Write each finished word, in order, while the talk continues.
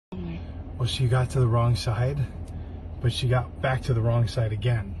Well, she got to the wrong side, but she got back to the wrong side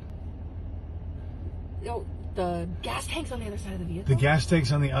again. No, the gas tank's on the other side of the vehicle? The gas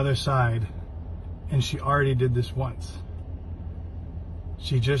tank's on the other side, and she already did this once.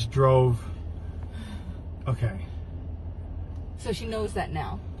 She just drove... Okay. So she knows that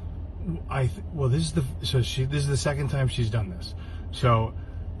now. Well, this is the second time she's done this. So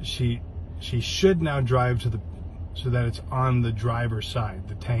she should now drive so that it's on the driver's side.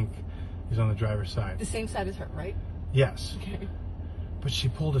 The tank is on the driver's side. The same side as her, right? Yes. Okay. But she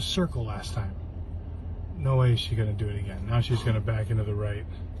pulled a circle last time. No way is she going to do it again. Now she's going to back into the right.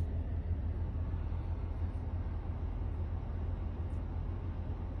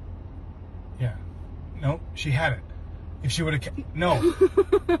 Yeah. No, she had it. If she would have... No.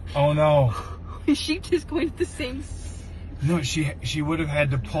 Oh, no. Is she just going to the same... No, she would have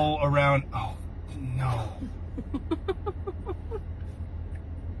had to pull around... Oh, no.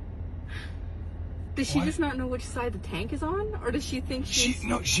 Does she just not know which side the tank is on? Or does she think she's...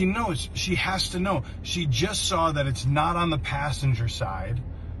 No, she knows. She has to know. She just saw that it's not on the passenger side.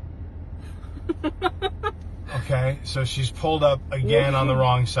 Okay, so she's pulled up again on the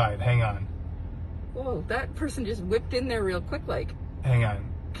wrong side. Hang on. Whoa, that person just whipped in there real quick, like. Hang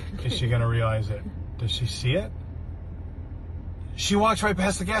on. Is she going to realize it? Does she see it? She walks right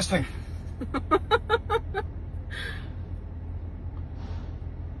past the gas tank.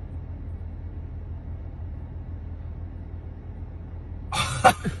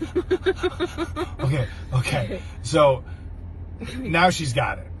 Okay. So now she's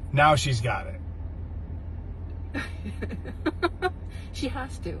got it. Now she's got it. She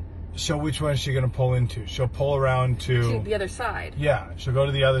has to. So which one is she going to pull into? She'll pull around to the other side. Yeah, she'll go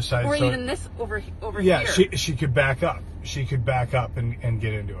to the other side. Or even this over yeah, here. Yeah, she could back up. She could back up and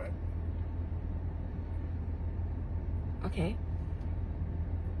get into it. Okay.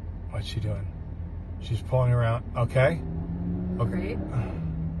 What's she doing? She's pulling around. Okay. Great.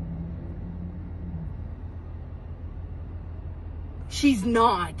 She's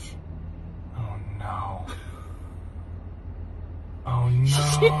not. Oh no. Oh no.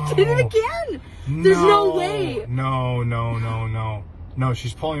 She did it again. There's no way. No. No,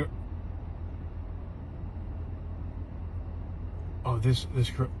 she's pulling. Oh, this.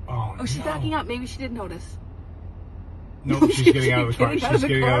 Oh, she's backing up. Maybe she didn't notice. No, she's getting out of the car. She's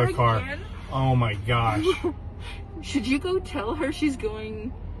getting out of the car. Again? Oh my gosh. Should you go tell her she's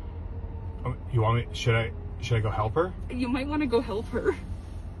going? You want me? Should I go help her? You might want to go help her.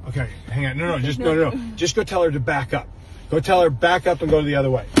 Okay, hang on. No. Just go tell her to back up. Go tell her back up and go the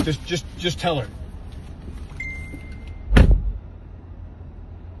other way. Just tell her.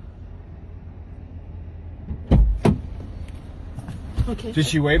 Okay. Did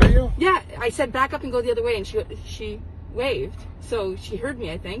she wave at you? Yeah, I said back up and go the other way, and she waved. So she heard me,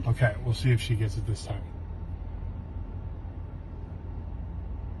 I think. Okay, we'll see if she gets it this time.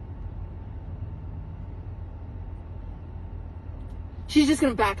 She's just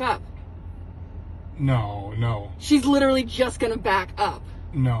gonna back up. No. She's literally just gonna back up.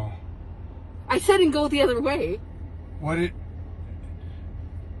 No. I said and go the other way. What it?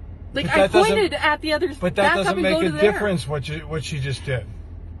 Like I pointed at the other. But that doesn't make a difference. What she just did.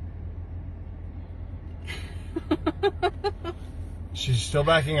 She's still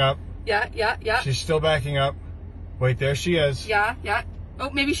backing up. Yeah. She's still backing up. Wait, there she is. Yeah.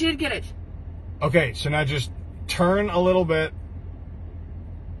 Oh, maybe she did get it. Okay, so now just turn a little bit.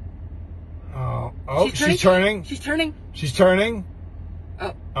 Oh, she's turning. She's turning. She's turning.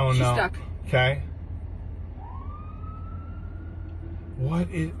 Oh no. She's stuck. Okay. What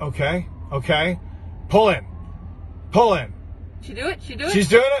is... Okay. Pull in. She do it? She's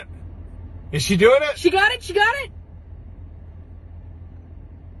doing it? Is she doing it? She got it? She's getting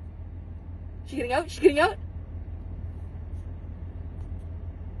out?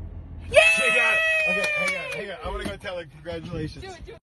 Yeah! She got it. Okay, hang on. I'm gonna go tell her congratulations. Do it.